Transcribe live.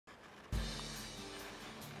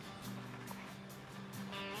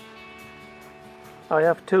I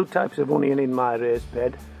have two types of onion in my raised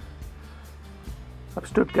bed. I've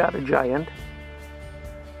Stuttgart Giant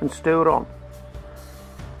and Sturon.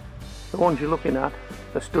 The ones you're looking at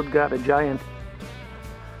are Stuttgart Giant.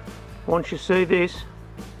 Once you see this,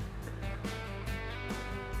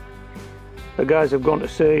 the guys have gone to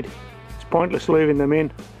seed. It's pointless leaving them in.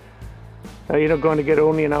 You're not going to get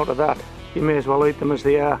onion out of that. You may as well eat them as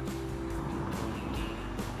they are.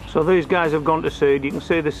 So these guys have gone to seed. You can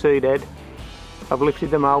see the seed head. I've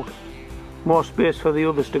lifted them out. More space for the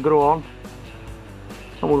others to grow on.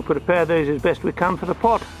 And we'll prepare these as best we can for the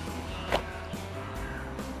pot.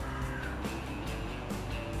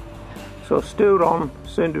 So Sturon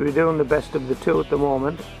seem to be doing the best of the two at the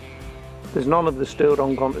moment. There's none of the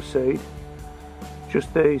Sturon gone to seed.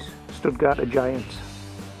 Just these Stuttgart Giants.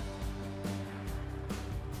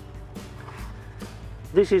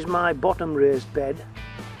 This is my bottom raised bed.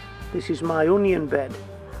 This is my onion bed.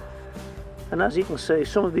 And as you can see,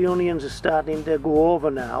 some of the onions are starting to go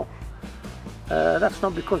over now. That's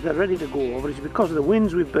not because they're ready to go over, it's because of the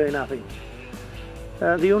winds we've been having.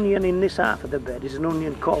 The onion in this half of the bed is an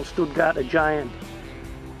onion called Stuttgart Giant.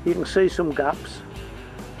 You can see some gaps,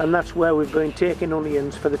 and that's where we've been taking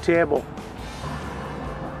onions for the table.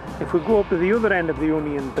 If we go up to the other end of the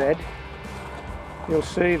onion bed, you'll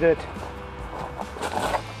see that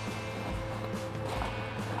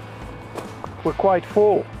we're quite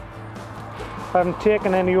full. I haven't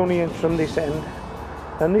taken any onions from this end,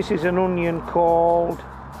 and this is an onion called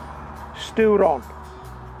Sturon.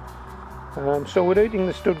 So we're eating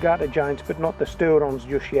the Stuttgart Giants but not the Sturons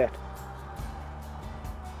just yet.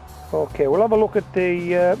 Okay, we'll have a look at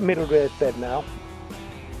the middle raised bed now.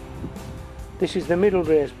 This is the middle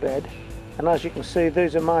raised bed, and as you can see,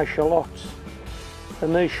 these are my shallots,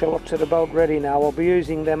 and these shallots are about ready now. I'll be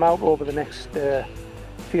using them out over the next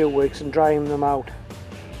few weeks and drying them out.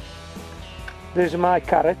 These are my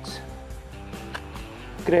carrots.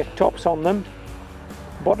 Great tops on them.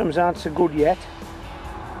 Bottoms aren't so good yet,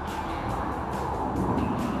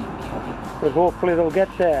 but hopefully they'll get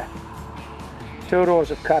there. 2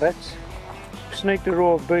 rows of carrots. Sneaked a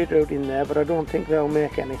row of beetroot in there, but I don't think they'll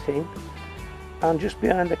make anything. And just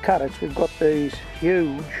behind the carrots we've got these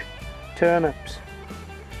huge turnips.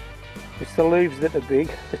 It's the leaves that are big,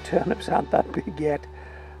 the turnips aren't that big yet,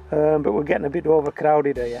 but we're getting a bit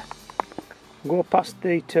overcrowded here. Go past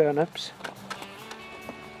the turnips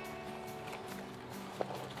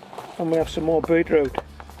and we have some more beetroot.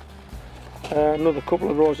 Another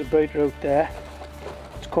couple of rows of beetroot there.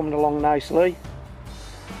 It's coming along nicely.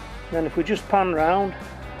 Then if we just pan round,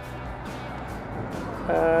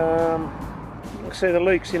 you can see the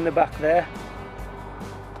leeks in the back there,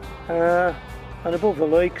 and above the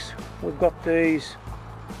leeks we've got these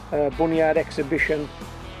Bunyard Exhibition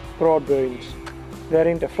broad beans. They're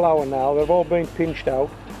into flower now, they've all been pinched out.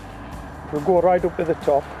 We'll go right up to the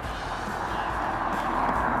top.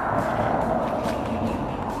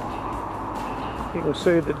 You can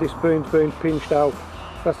see that this bean's been pinched out.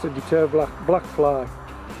 That's to deter black fly,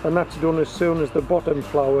 and that's done as soon as the bottom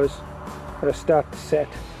flowers start to set.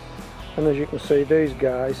 And as you can see, these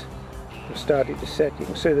guys have started to set. You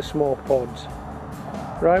can see the small pods.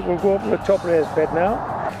 Right, we'll go up to the top raised bed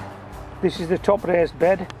now. This is the top raised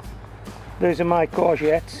bed. These are my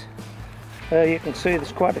courgettes. You can see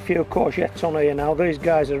there's quite a few courgettes on here now. These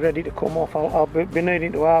guys are ready to come off. I'll be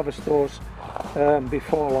needing to harvest those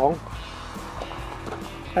before long.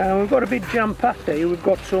 We've got a bit jam-packed here. We've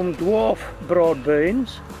got some dwarf broad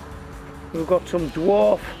beans. We've got some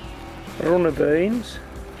dwarf runner beans.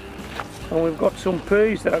 And we've got some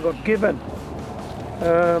peas that I got given.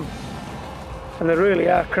 And they really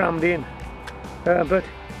are crammed in. But,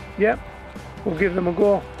 yeah, we'll give them a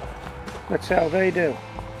go. That's how they do.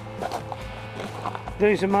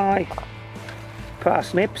 These are my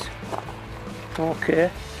parsnips. Okay,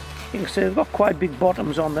 you can see they've got quite big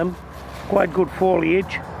bottoms on them, quite good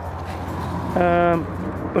foliage,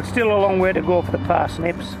 but still a long way to go for the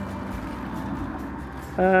parsnips.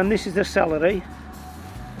 And this is the celery.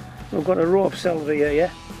 We've got a row of celery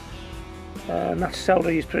here, and that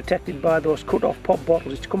celery is protected by those cut off pop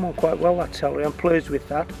bottles. It's come on quite well, that celery. I'm pleased with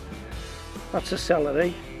that. That's the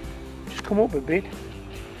celery. Just come up a bit.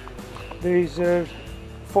 These are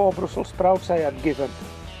 4 Brussels sprouts I had given.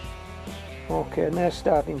 Okay, and they're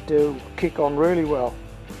starting to kick on really well.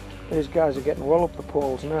 These guys are getting well up the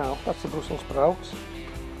poles now. That's the Brussels sprouts.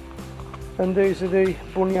 And these are the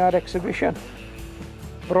Bunyard Exhibition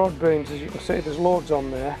broad beans. As you can see, there's loads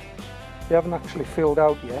on there. They haven't actually filled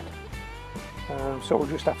out yet, so we'll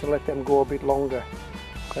just have to let them go a bit longer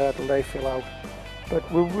till they fill out.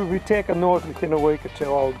 But we'll be taking those within a week or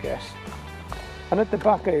two, I would guess. And at the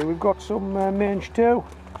back here we've got some mange too,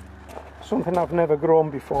 something I've never grown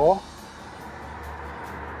before.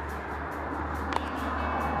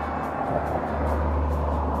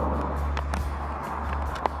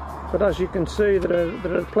 But as you can see,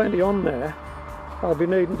 there are plenty on there. I'll be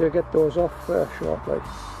needing to get those off shortly.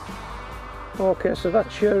 Okay, so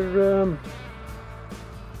that's your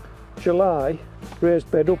July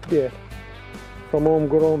raised bed update from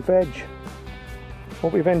Homegrown Veg.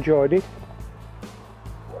 Hope you've enjoyed it.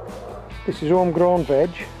 This is Homegrown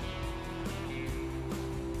Veg,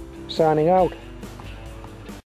 signing out.